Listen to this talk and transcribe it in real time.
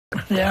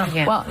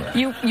Yeah. Well,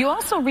 you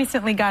also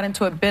recently got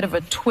into a bit of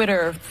a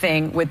Twitter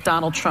thing with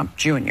Donald Trump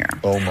Jr.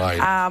 Oh, my.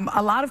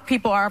 A lot of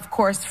people are, of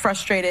course,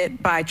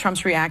 frustrated by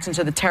Trump's reaction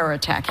to the terror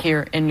attack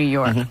here in New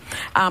York.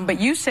 But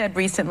you said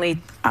recently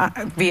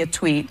via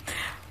tweet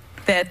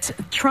that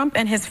Trump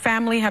and his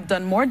family have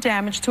done more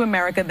damage to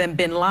America than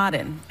bin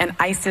Laden and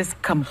ISIS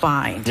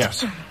combined.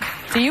 Yes.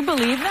 Do you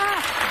believe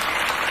that?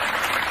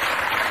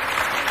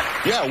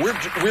 Yeah,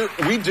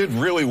 we did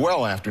really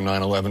well after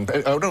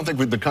 9/11. I don't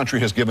think the country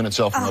has given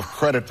itself enough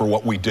credit for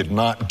what we did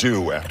not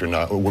do after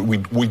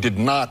 9/11. We did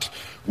not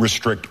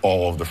restrict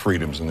all of the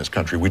freedoms in this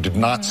country. We did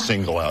not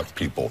single out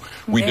people.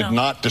 We did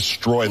not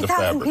destroy the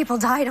fabric. People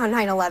died on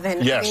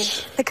 9/11. Yes.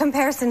 I mean, the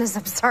comparison is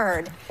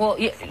absurd. Well,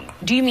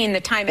 do you mean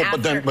the time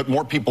after? But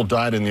more people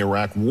died in the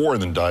Iraq War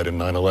than died in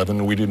 9/11,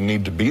 and we didn't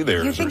need to be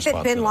there. You think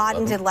that bin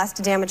Laden did less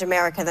to damage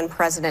America than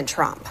President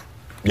Trump?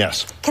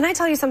 Yes. Can I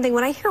tell you something?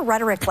 When I hear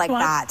rhetoric like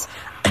that,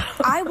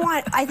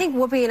 I think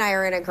Whoopi and I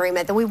are in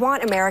agreement that we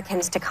want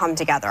Americans to come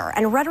together.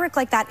 And rhetoric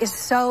like that is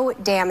so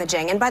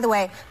damaging. And by the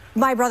way,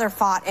 my brother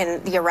fought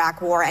in the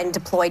Iraq War and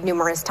deployed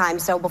numerous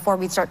times. So before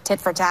we start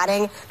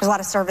tit-for-tatting, there's a lot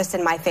of service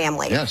in my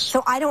family. Yes.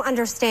 So I don't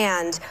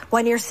understand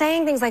when you're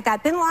saying things like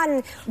that. Bin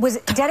Laden was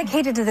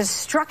dedicated to the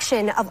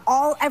destruction of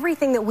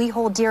everything that we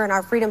hold dear in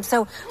our freedom.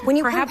 So when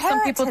you perhaps compare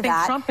some people it to think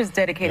that, Trump is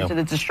dedicated to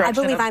the destruction.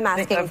 I believe I'm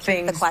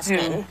asking the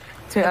question.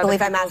 I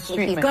believe I'm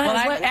asking Keith. Well,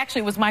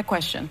 actually, it was my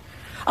question.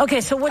 Okay,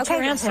 so what's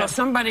your answer?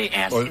 Somebody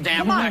asked the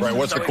damn question. Right,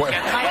 what's the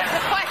question?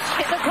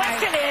 The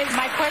question is,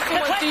 my question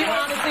was, do you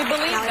honestly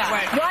believe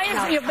that?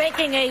 Why is you're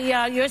making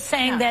you're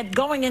saying that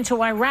going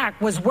into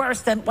Iraq was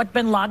worse than what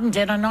bin Laden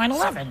did on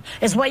 9/11,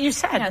 is what you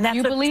said, and that's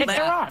you believe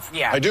that? Off.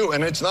 Yeah. I do,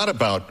 and it's not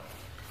about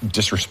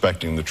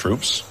disrespecting the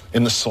troops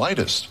in the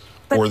slightest.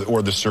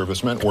 Or the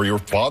servicemen, or your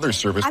father's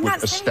service, which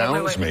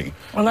astounds me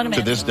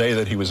to this day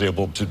that he was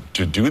able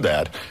to do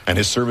that. And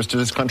his service to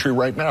this country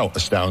right now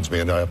astounds me,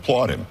 and I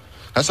applaud him.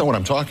 That's not what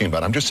I'm talking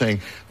about. I'm just saying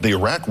the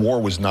Iraq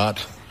War was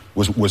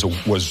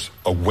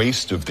a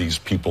waste of these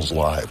people's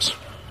lives,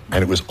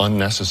 and it was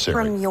unnecessary.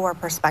 From your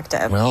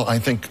perspective. Well, I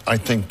think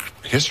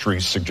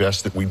history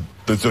suggests that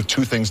the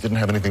two things didn't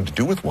have anything to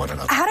do with one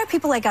another. How do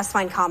people like us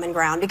find common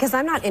ground? Because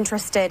I'm not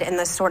interested in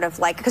this sort of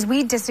because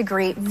we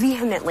disagree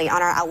vehemently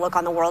on our outlook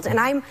on the world, and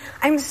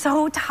I'm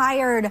so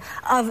tired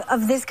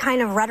of this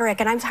kind of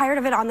rhetoric, and I'm tired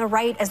of it on the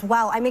right as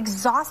well. I'm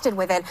exhausted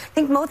with it. I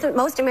think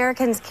most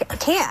Americans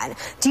can.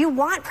 Do you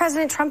want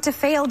President Trump to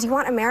fail? Do you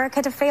want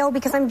America to fail?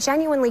 Because I'm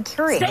genuinely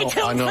curious. Stay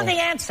tuned for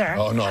the answer.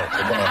 Oh, no.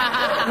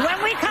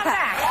 When we come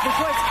back,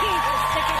 because Keith